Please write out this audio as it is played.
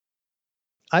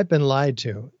I've been lied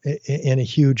to in a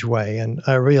huge way, and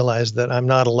I realize that I'm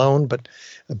not alone, but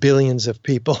billions of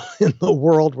people in the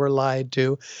world were lied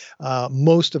to.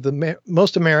 Most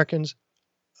Americans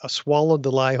swallowed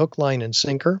the lie hook, line, and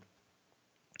sinker.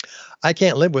 I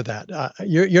can't live with that.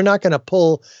 You're not going to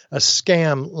pull a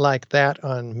scam like that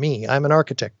on me. I'm an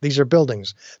architect. These are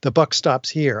buildings. The buck stops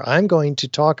here. I'm going to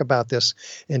talk about this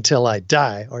until I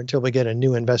die or until we get a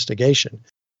new investigation.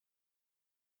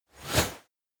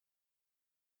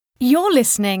 You're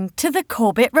listening to the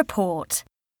Corbett Report.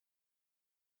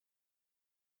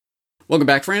 Welcome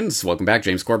back, friends. Welcome back.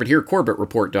 James Corbett here,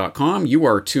 CorbettReport.com. You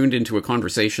are tuned into a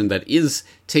conversation that is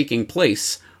taking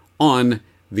place on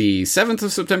the 7th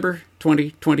of September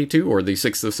 2022 or the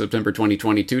 6th of September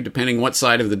 2022, depending what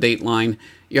side of the date line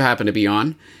you happen to be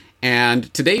on.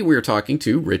 And today we're talking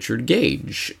to Richard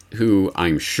Gage, who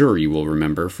I'm sure you will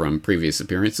remember from previous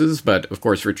appearances. But of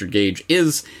course, Richard Gage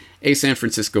is a San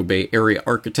Francisco Bay Area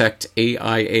architect,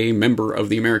 AIA member of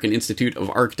the American Institute of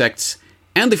Architects,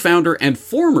 and the founder and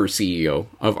former CEO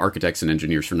of Architects and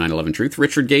Engineers for 9/11 Truth.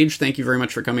 Richard Gage, thank you very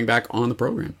much for coming back on the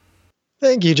program.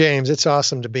 Thank you, James. It's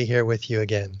awesome to be here with you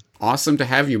again. Awesome to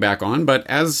have you back on, but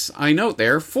as I note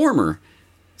there, former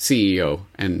CEO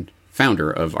and founder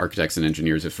of Architects and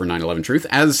Engineers for 9/11 Truth,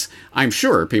 as I'm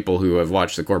sure people who have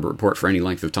watched the Corbett Report for any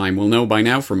length of time will know by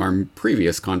now from our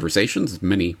previous conversations,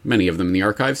 many of them in the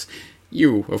archives.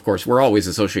 You, of course, were always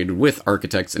associated with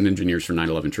Architects and Engineers for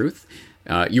 9/11 Truth.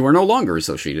 You are no longer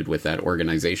associated with that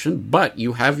organization, but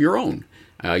you have your own.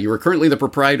 You are currently the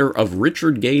proprietor of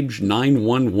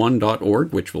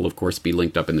RichardGage911.org, which will, of course, be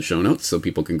linked up in the show notes so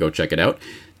people can go check it out.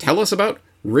 Tell us about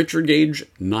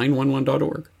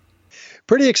RichardGage911.org.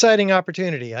 Pretty exciting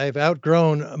opportunity. I've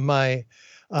outgrown my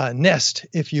nest,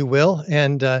 if you will,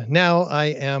 and now I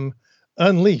am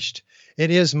unleashed. It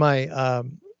is my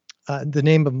the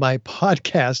name of my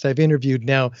podcast. I've interviewed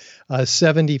now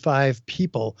 75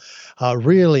 people,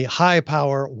 really high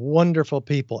power, wonderful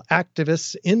people,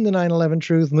 activists in the 9/11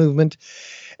 Truth movement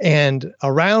and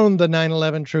around the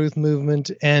 9/11 Truth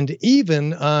movement, and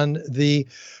even on the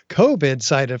COVID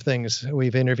side of things.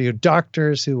 We've interviewed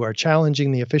doctors who are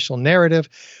challenging the official narrative.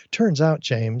 Turns out,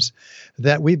 James,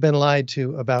 that we've been lied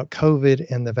to about COVID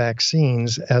and the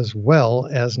vaccines as well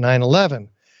as 9/11.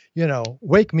 You know,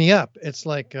 wake me up. It's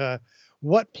like,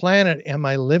 what planet am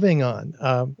I living on?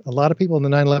 A lot of people in the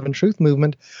 9/11 Truth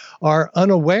movement are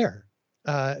unaware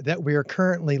that we are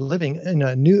currently living in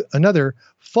another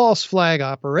false flag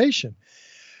operation.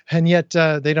 And yet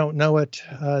they don't know it.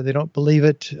 They don't believe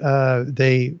it.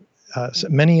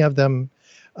 Many of them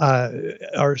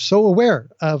are so aware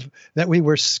of that we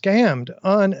were scammed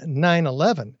on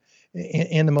 9/11.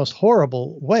 In the most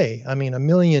horrible way. I mean, 1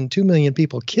 million, 2 million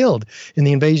people killed in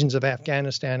the invasions of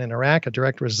Afghanistan and Iraq, a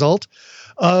direct result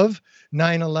of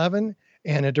 9/11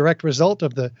 and a direct result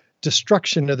of the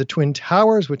destruction of the Twin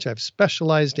Towers, which I've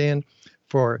specialized in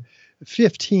for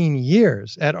 15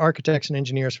 years at Architects and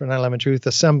Engineers for 9/11 Truth,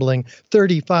 assembling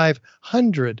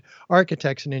 3,500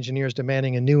 architects and engineers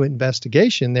demanding a new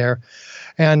investigation there.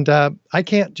 And I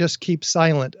can't just keep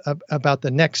silent about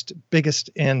the next biggest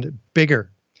and bigger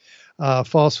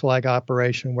false flag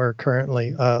operation we're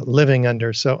currently living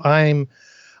under. So I'm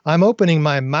opening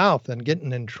my mouth and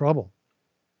getting in trouble.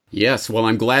 Yes, well,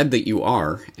 I'm glad that you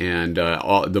are, and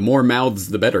the more mouths,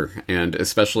 the better, and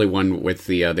especially one with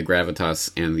the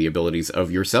gravitas and the abilities of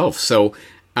yourself. So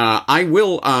I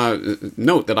will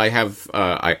note that I have,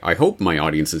 I hope my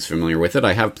audience is familiar with it.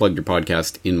 I have plugged your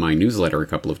podcast in my newsletter a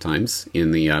couple of times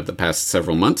in the past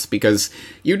several months, because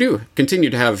you do continue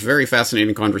to have very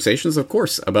fascinating conversations, of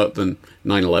course, about the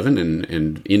 9/11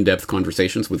 and in-depth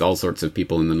conversations with all sorts of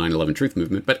people in the 9/11 Truth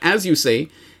movement. But as you say,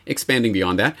 expanding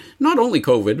beyond that, not only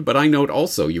COVID, but I note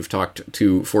also you've talked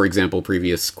to, for example,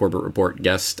 previous Corbett Report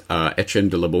guest Etienne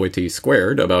de la Boétie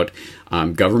Squared about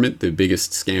government, the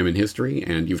biggest scam in history,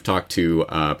 and you've talked to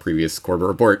previous Corbett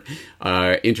Report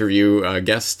interview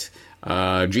guest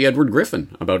G. Edward Griffin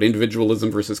about individualism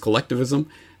versus collectivism,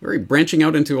 very branching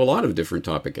out into a lot of different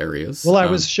topic areas. Well, I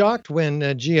was shocked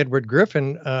when G. Edward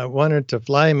Griffin wanted to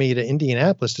fly me to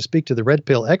Indianapolis to speak to the Red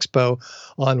Pill Expo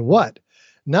on what?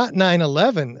 Not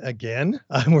 9/11 again,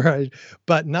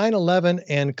 but 9/11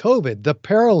 and COVID, the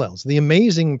parallels, the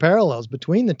amazing parallels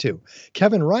between the two.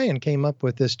 Kevin Ryan came up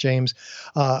with this, James,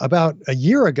 about a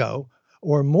year ago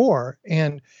or more.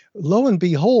 And lo and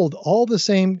behold, all the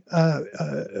same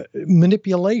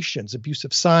manipulations, abuse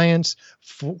of science,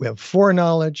 we have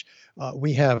foreknowledge,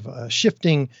 we have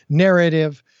shifting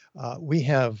narrative, we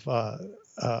have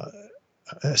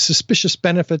suspicious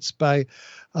benefits by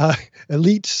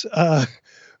elites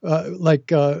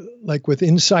like with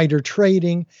insider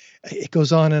trading. It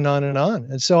goes on and on and on.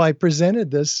 And so I presented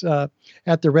this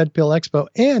at the Red Pill Expo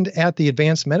and at the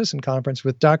Advanced Medicine Conference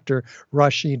with Dr.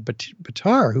 Rashid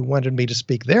Buttar, who wanted me to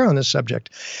speak there on this subject.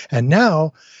 And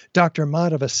now Dr.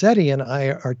 Madhavasetti and I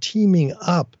are teaming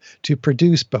up to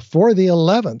produce before the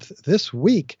 11th this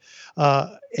week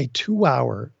a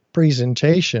 2-hour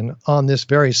presentation on this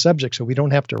very subject, so we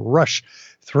don't have to rush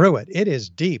through it. It is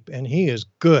deep, and he is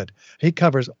good. He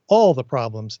covers all the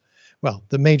problems, well,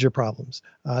 the major problems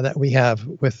that we have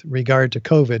with regard to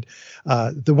COVID.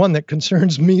 The one that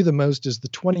concerns me the most is the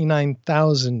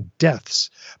 29,000 deaths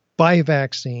by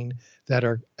vaccine that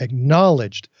are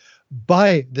acknowledged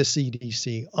by the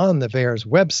CDC on the VAERS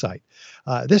website.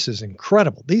 This is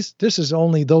incredible. This is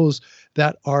only those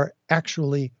that are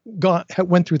actually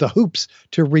went through the hoops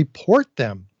to report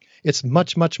them. It's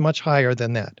much, much, much higher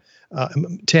than that.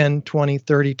 10, 20,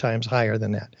 30 times higher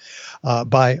than that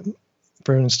by,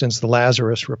 for instance, the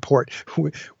Lazarus report,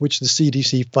 which the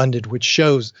CDC funded, which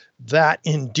shows that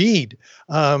indeed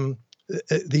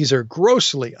these are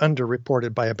grossly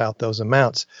underreported by about those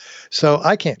amounts. So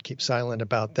I can't keep silent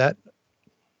about that.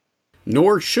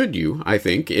 Nor should you, I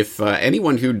think, if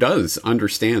anyone who does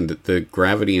understand the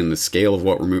gravity and the scale of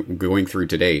what we're going through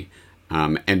today,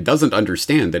 and doesn't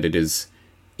understand that it is,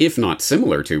 if not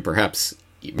similar to, perhaps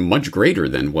much greater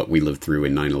than what we lived through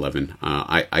in 9/11.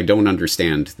 I don't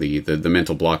understand the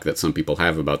mental block that some people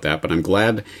have about that, but I'm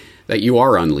glad that you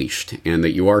are unleashed and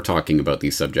that you are talking about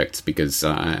these subjects because,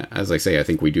 as I say, I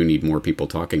think we do need more people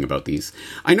talking about these.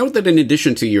 I note that in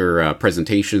addition to your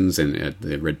presentations and at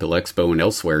the Red Pill Expo and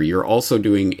elsewhere, you're also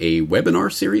doing a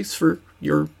webinar series for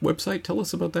your website. Tell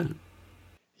us about that.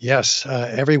 Yes,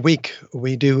 every week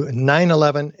we do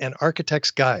 9/11 An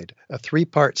Architect's Guide, a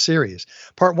 3-part series.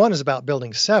 Part 1 is about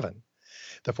Building 7,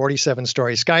 the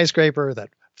 47-story skyscraper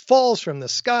that falls from the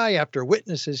sky after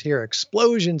witnesses hear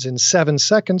explosions in 7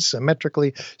 seconds,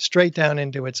 symmetrically straight down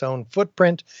into its own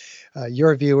footprint.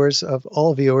 Your viewers, of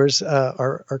all viewers,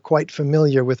 are quite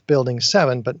familiar with Building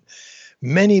 7, but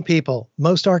many people,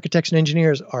 most architects and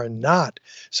engineers, are not.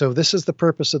 So this is the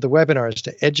purpose of the webinar, is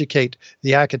to educate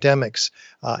the academics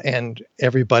and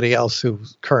everybody else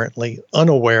who's currently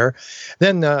unaware.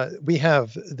 Then we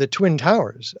have the Twin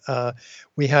Towers.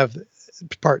 We have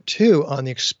part 2 on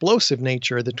the explosive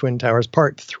nature of the Twin Towers,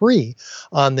 part 3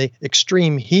 on the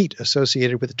extreme heat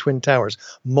associated with the Twin Towers,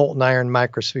 molten iron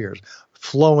microspheres,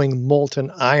 flowing molten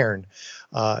iron,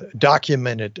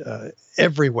 documented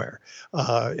everywhere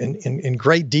in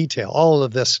great detail. All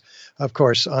of this, of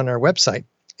course, on our website,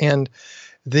 and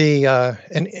the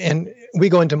and we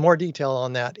go into more detail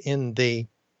on that in the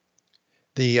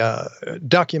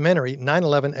documentary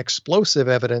 9/11 Explosive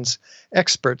Evidence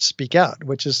Experts Speak Out,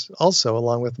 which is also,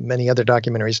 along with many other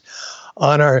documentaries,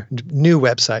 on our new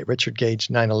website,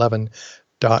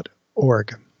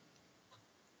 richardgage911.org.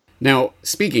 Now,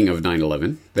 speaking of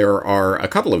 9/11, there are a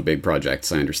couple of big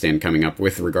projects, I understand, coming up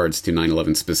with regards to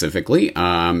 9/11 specifically.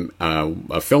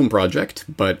 A film project,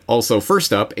 but also,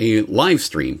 first up, a live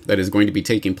stream that is going to be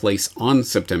taking place on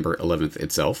September 11th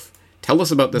itself. Tell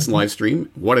us about this live stream,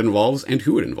 what it involves, and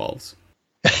who it involves.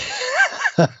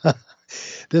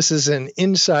 This is an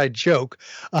inside joke.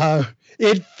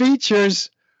 It features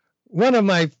one of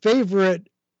my favorite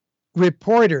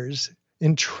reporters,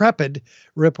 intrepid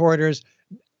reporters,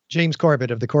 James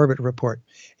Corbett of the Corbett Report.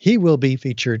 He will be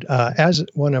featured as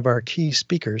one of our key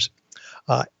speakers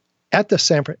at the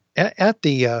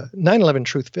 9/11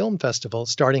 Truth Film Festival,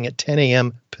 starting at 10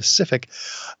 a.m. Pacific,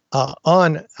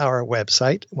 on our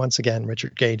website. Once again,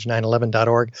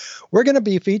 richardgage911.org. We're going to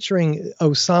be featuring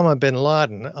Osama bin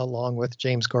Laden along with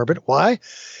James Corbett. Why?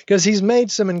 Because he's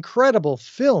made some incredible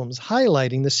films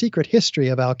highlighting the secret history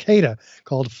of Al-Qaeda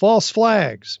called False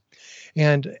Flags.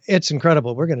 And it's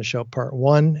incredible. We're going to show part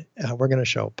 1. We're going to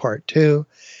show part 2.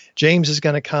 James is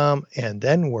going to come, and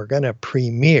then we're going to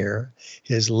premiere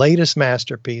his latest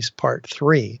masterpiece, part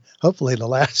 3, hopefully the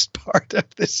last part of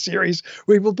this series.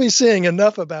 We will be seeing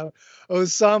enough about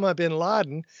Osama bin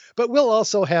Laden, but we'll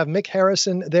also have Mick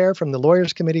Harrison there from the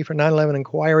Lawyers Committee for 9/11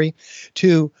 Inquiry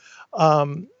to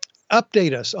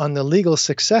update us on the legal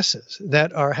successes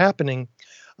that are happening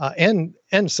and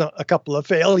a couple of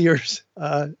failures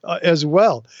as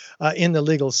well in the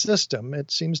legal system. It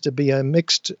seems to be a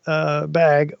mixed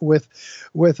bag with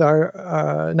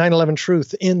our 9/11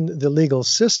 truth in the legal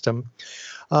system.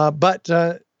 But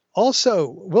also,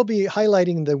 we'll be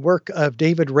highlighting the work of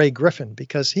David Ray Griffin,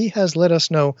 because he has let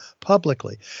us know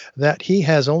publicly that he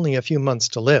has only a few months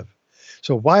to live.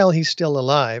 So while he's still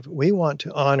alive, we want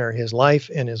to honor his life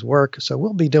and his work. So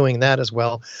we'll be doing that as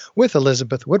well with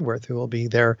Elizabeth Woodworth, who will be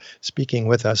there speaking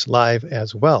with us live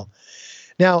as well.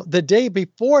 Now, the day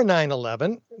before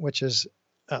 9/11, which is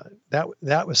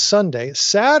that was Sunday.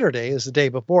 Saturday is the day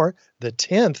before, the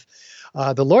 10th.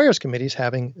 The Lawyers Committee is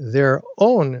having their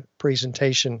own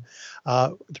presentation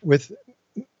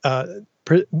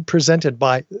presented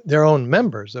by their own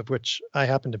members, of which I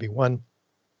happen to be one,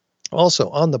 also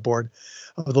on the board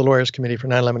of the Lawyers Committee for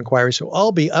 9/11 Inquiry. So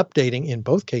I'll be updating in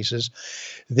both cases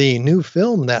the new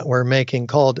film that we're making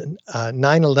called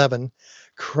 9/11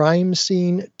 Crime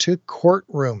Scene to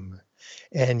Courtroom.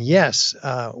 And yes,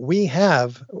 we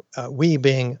have, me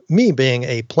being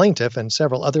a plaintiff and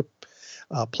several other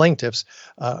plaintiffs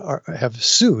have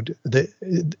sued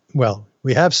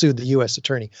we have sued the U.S.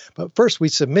 attorney. But first, we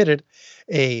submitted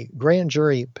a grand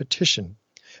jury petition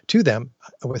to them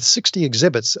with 60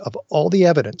 exhibits of all the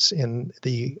evidence in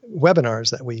the webinars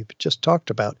that we've just talked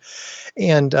about.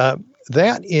 And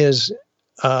that is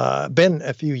been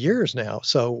a few years now.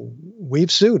 So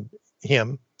we've sued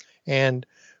him, and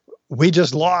we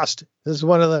just lost. This is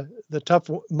one of the tough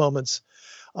moments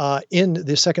in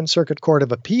the Second Circuit Court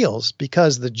of Appeals,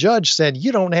 because the judge said,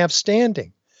 you don't have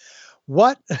standing.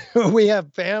 What? We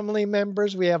have family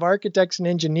members, we have architects and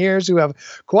engineers who have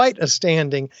quite a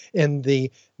standing in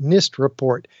the NIST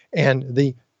report and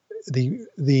the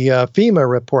FEMA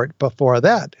report before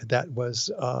that was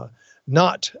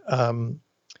not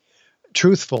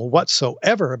truthful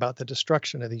whatsoever about the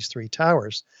destruction of these three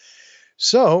towers.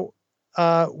 So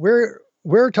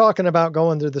we're talking about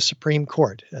going to the Supreme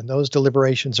Court, and those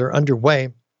deliberations are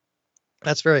underway.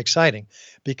 That's very exciting,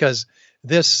 because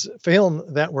this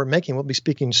film that we're making will be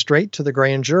speaking straight to the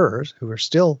grand jurors who are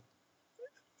still,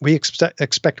 we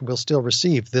expect will still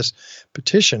receive this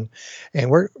petition,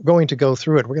 and we're going to go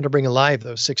through it. We're going to bring alive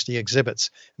those 60 exhibits.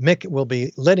 Mick will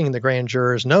be letting the grand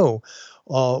jurors know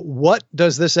what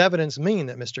does this evidence mean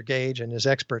that Mr. Gage and his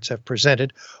experts have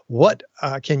presented? What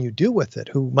can you do with it?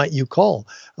 Who might you call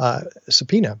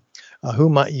subpoena? Who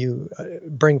might you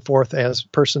bring forth as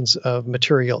persons of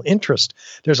material interest?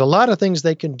 There's a lot of things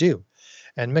they can do.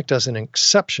 And Mick does an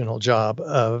exceptional job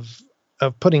of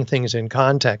putting things in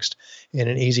context in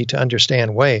an easy to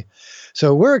understand way.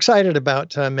 So we're excited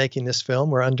about making this film.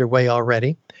 We're underway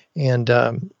already, and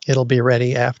it'll be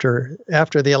ready after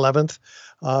the 11th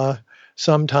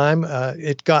sometime.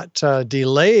 It got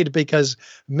delayed because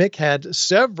Mick had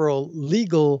several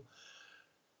legal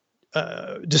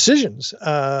decisions,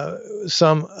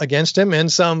 some against him and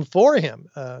some for him.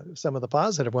 Some of the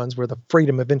positive ones were the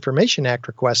Freedom of Information Act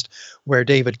request, where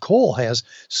David Cole has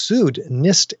sued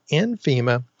NIST and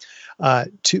FEMA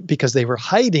because they were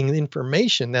hiding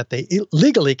information that they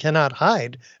legally cannot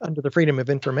hide under the Freedom of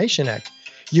Information Act.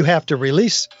 You have to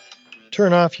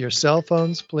turn off your cell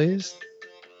phones, please.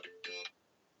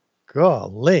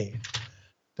 Golly.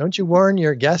 Don't you warn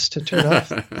your guests to turn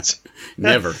off?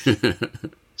 Never.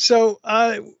 So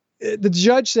the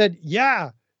judge said,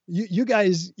 yeah, you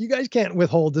guys can't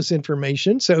withhold this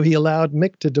information. So he allowed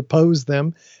Mick to depose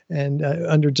them, and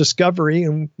under discovery,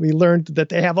 and we learned that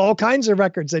they have all kinds of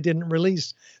records they didn't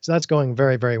release. So that's going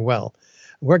very, very well.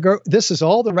 This is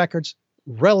all the records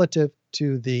relative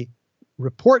to the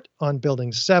report on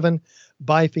Building 7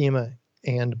 by FEMA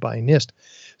and by NIST.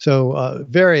 So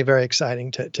very, very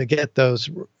exciting to get those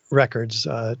records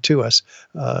to us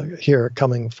here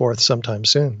coming forth sometime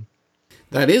soon.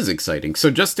 That is exciting. So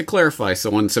just to clarify,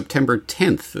 so on September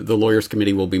 10th, the Lawyers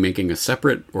Committee will be making a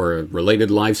separate or a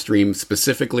related live stream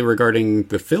specifically regarding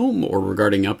the film or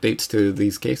regarding updates to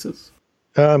these cases?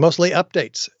 Mostly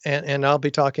updates. And I'll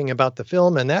be talking about the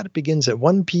film, and that begins at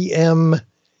 1 p.m.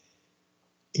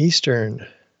 Eastern,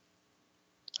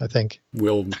 I think.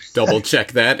 We'll double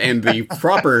check that, and the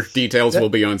proper details will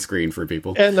be on screen for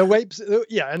people. And the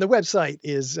website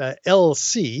is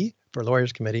LC for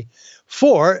Lawyers Committee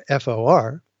for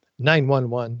FOR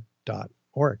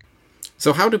 911.org.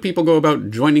 So how do people go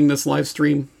about joining this live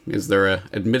stream? Is there a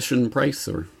admission price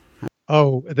or?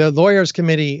 Oh, the Lawyers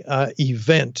Committee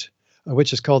event,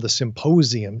 which is called the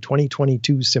Symposium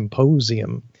 2022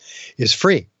 Symposium, is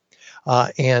free,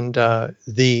 and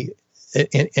the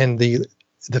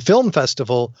film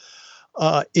festival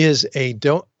is a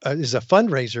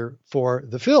fundraiser for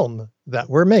the film that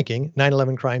we're making,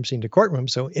 9/11 Crime Scene to Courtroom.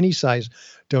 So any size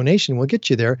donation will get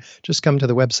you there. Just come to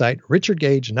the website,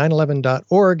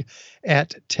 richardgage911.org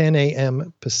at 10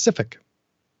 a.m. Pacific.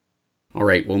 All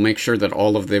right, we'll make sure that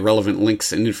all of the relevant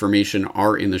links and information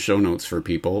are in the show notes for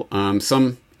people.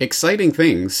 Some exciting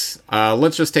things.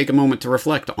 Let's just take a moment to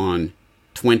reflect on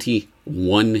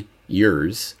 21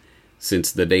 years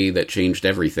since the day that changed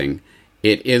everything.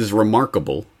 it is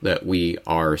remarkable that we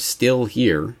are still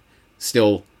here,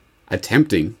 still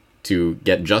attempting to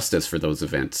get justice for those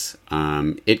events.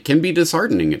 It can be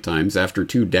disheartening at times after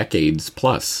 2 decades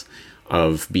plus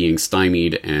of being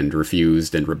stymied and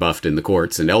refused and rebuffed in the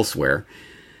courts and elsewhere.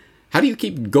 How do you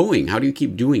keep going? How do you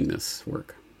keep doing this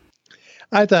work?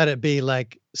 I thought it'd be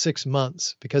like 6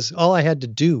 months, because all I had to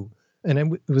do, and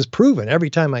it was proven every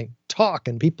time I talk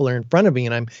and people are in front of me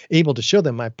and I'm able to show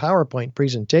them my PowerPoint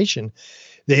presentation,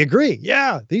 they agree.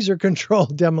 Yeah, these are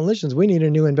controlled demolitions. We need a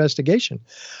new investigation.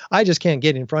 I just can't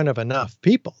get in front of enough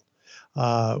people.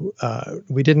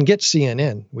 We didn't get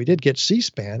CNN. We did get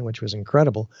C-SPAN, which was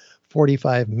incredible.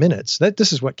 45 minutes.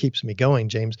 This is what keeps me going,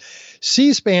 James.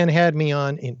 C-SPAN had me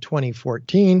on in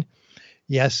 2014.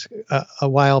 Yes, a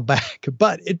while back,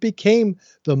 but it became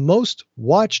the most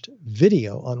watched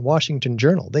video on Washington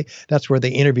Journal. That's where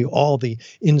they interview all the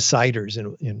insiders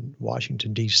in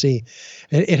Washington, D.C.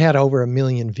 It had over 1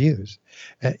 million views.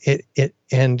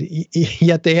 And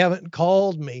yet they haven't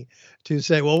called me to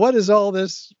say, well, what is all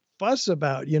this fuss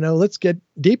about? Let's get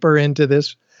deeper into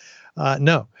this.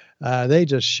 No, they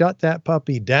just shut that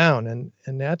puppy down.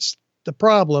 And that's the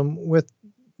problem with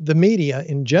the media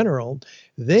in general.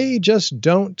 They just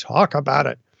don't talk about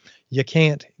it. You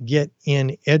can't get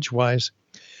in edgewise.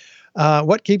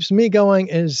 What keeps me going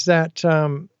is that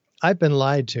I've been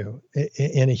lied to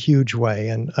in a huge way.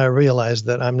 And I realize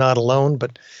that I'm not alone,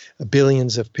 but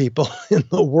billions of people in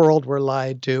the world were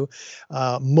lied to.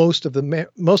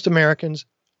 Most Americans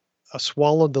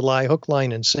swallowed the lie hook,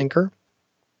 line, and sinker.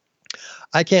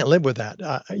 I can't live with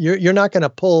that. You're not going to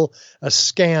pull a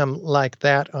scam like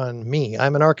that on me.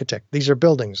 I'm an architect. These are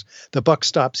buildings. The buck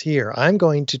stops here. I'm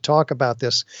going to talk about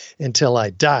this until I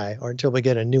die, or until we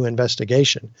get a new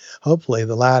investigation. Hopefully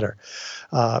the latter.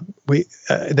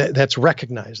 That's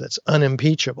recognized. That's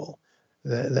unimpeachable.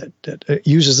 That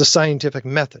uses the scientific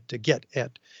method to get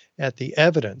at the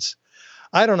evidence.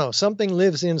 I don't know. Something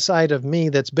lives inside of me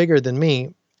that's bigger than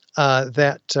me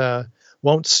that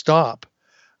won't stop.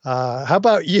 How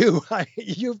about you?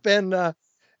 You've been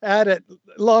at it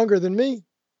longer than me.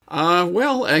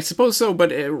 Well, I suppose so,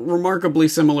 but a remarkably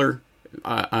similar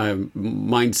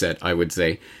mindset, I would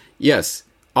say. Yes,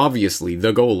 obviously,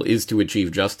 the goal is to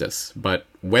achieve justice, but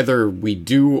whether we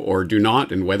do or do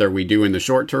not, and whether we do in the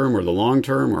short term or the long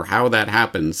term, or how that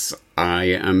happens, I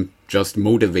am just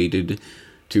motivated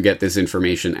to get this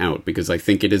information out, because I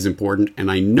think it is important, and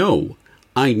I know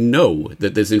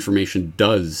that this information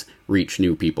does reach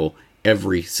new people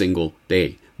every single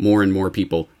day. More and more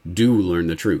people do learn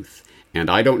the truth. And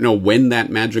I don't know when that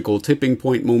magical tipping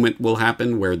point moment will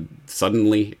happen, where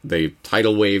suddenly the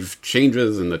tidal wave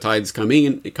changes and the tides come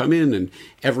in and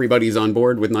everybody's on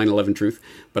board with 9/11 truth.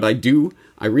 But I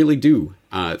really do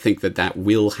think that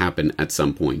will happen at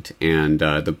some point. And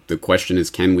the question is,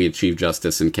 can we achieve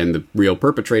justice, and can the real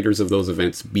perpetrators of those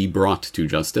events be brought to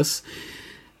justice?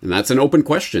 And that's an open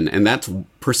question, and that's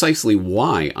precisely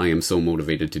why I am so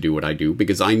motivated to do what I do,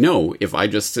 because I know if I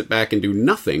just sit back and do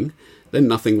nothing, then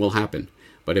nothing will happen.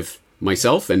 But if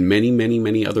myself and many, many,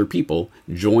 many other people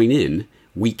join in,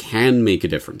 we can make a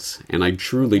difference, and I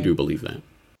truly do believe that.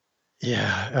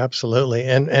 Yeah, absolutely.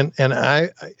 And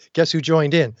I guess who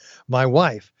joined in? My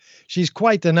wife. She's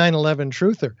quite the 9/11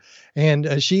 truther,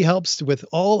 and she helps with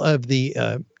all of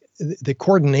the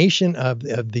coordination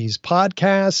of these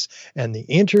podcasts and the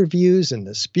interviews and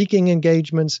the speaking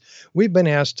engagements. We've been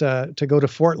asked to go to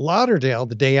Fort Lauderdale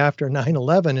the day after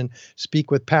 9/11 and speak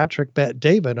with Patrick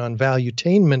Bet-David on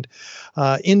Valuetainment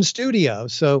in studio.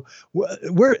 So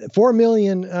we're 4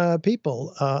 million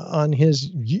people on his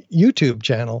YouTube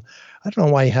channel. I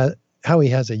don't know how he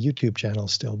has a YouTube channel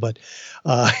still, but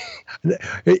I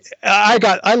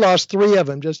lost 3 of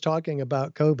them just talking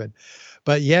about COVID.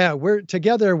 But yeah, we're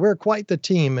together. We're quite the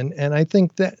team, and I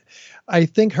think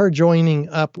her joining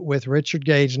up with Richard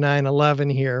Gage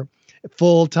 9/11 here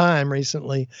full time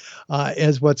recently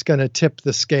is what's going to tip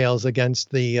the scales against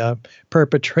the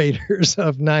perpetrators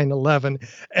of 9/11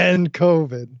 and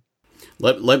COVID.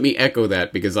 Let me echo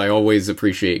that, because I always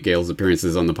appreciate Gail's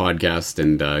appearances on the podcast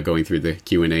and going through the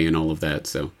Q&A and all of that.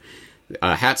 So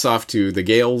hats off to the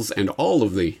Gales and all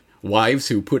of the wives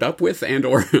who put up with and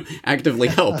or actively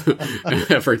help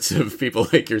efforts of people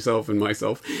like yourself and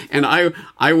myself. And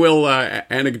I will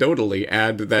anecdotally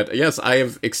add that, yes, I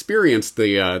have experienced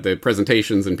the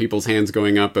presentations and people's hands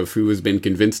going up of who has been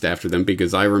convinced after them,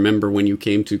 because I remember when you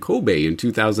came to Kobe in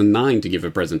 2009 to give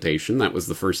a presentation. That was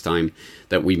the first time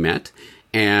that we met.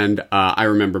 And I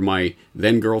remember my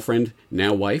then girlfriend,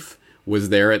 now wife, was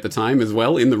there at the time as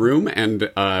well in the room, and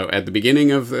at the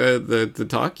beginning of the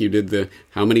talk, you did the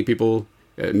how many people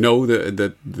know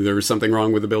that there was something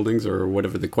wrong with the buildings or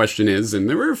whatever the question is. And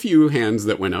there were a few hands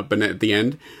that went up, and at the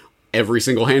end, every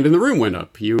single hand in the room went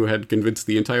up. You had convinced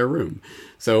the entire room.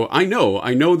 So I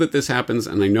know that this happens,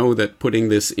 and I know that putting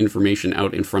this information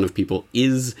out in front of people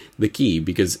is the key,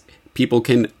 because people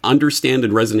can understand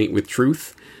and resonate with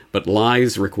truth, but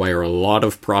lies require a lot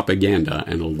of propaganda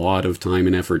and a lot of time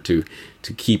and effort to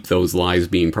keep those lies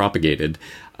being propagated.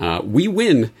 We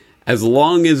win as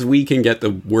long as we can get the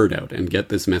word out and get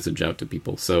this message out to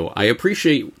people. So I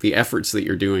appreciate the efforts that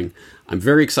you're doing. I'm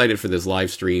very excited for this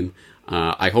live stream.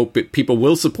 I hope people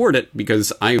will support it,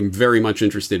 because I am very much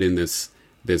interested in this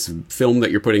film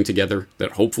that you're putting together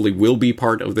that hopefully will be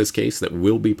part of this case, that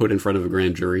will be put in front of a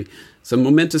grand jury. Some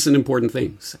momentous and important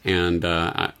things. And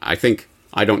I think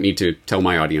I don't need to tell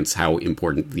my audience how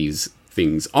important these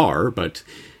things are, but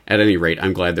at any rate,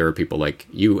 I'm glad there are people like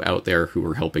you out there who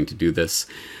are helping to do this.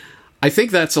 I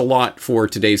think that's a lot for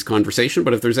today's conversation,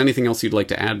 but if there's anything else you'd like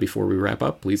to add before we wrap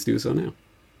up, please do so now.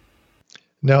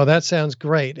 No, that sounds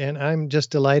great. And I'm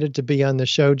just delighted to be on the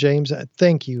show, James.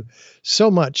 Thank you so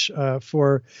much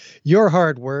for your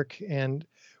hard work. And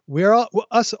we're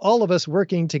all of us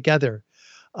working together.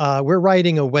 We're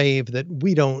riding a wave that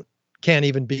we can't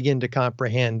even begin to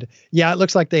comprehend. Yeah, it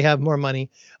looks like they have more money.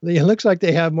 It looks like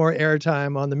they have more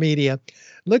airtime on the media. It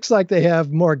looks like they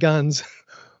have more guns.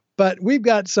 But we've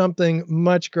got something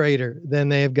much greater than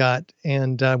they've got.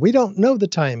 And we don't know the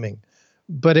timing,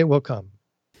 but it will come.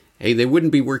 Hey, they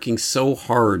wouldn't be working so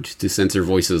hard to censor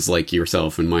voices like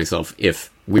yourself and myself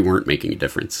if we weren't making a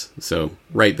difference. So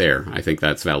right there, I think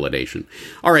that's validation.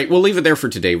 All right, we'll leave it there for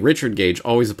today. Richard Gage,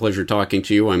 always a pleasure talking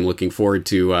to you. I'm looking forward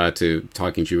to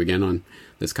talking to you again on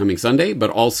this coming Sunday,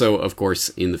 but also, of course,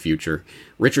 in the future.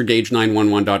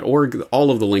 RichardGage911.org.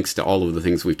 All of the links to all of the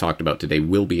things we've talked about today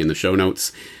will be in the show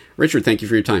notes. Richard, thank you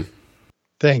for your time.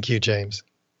 Thank you, James.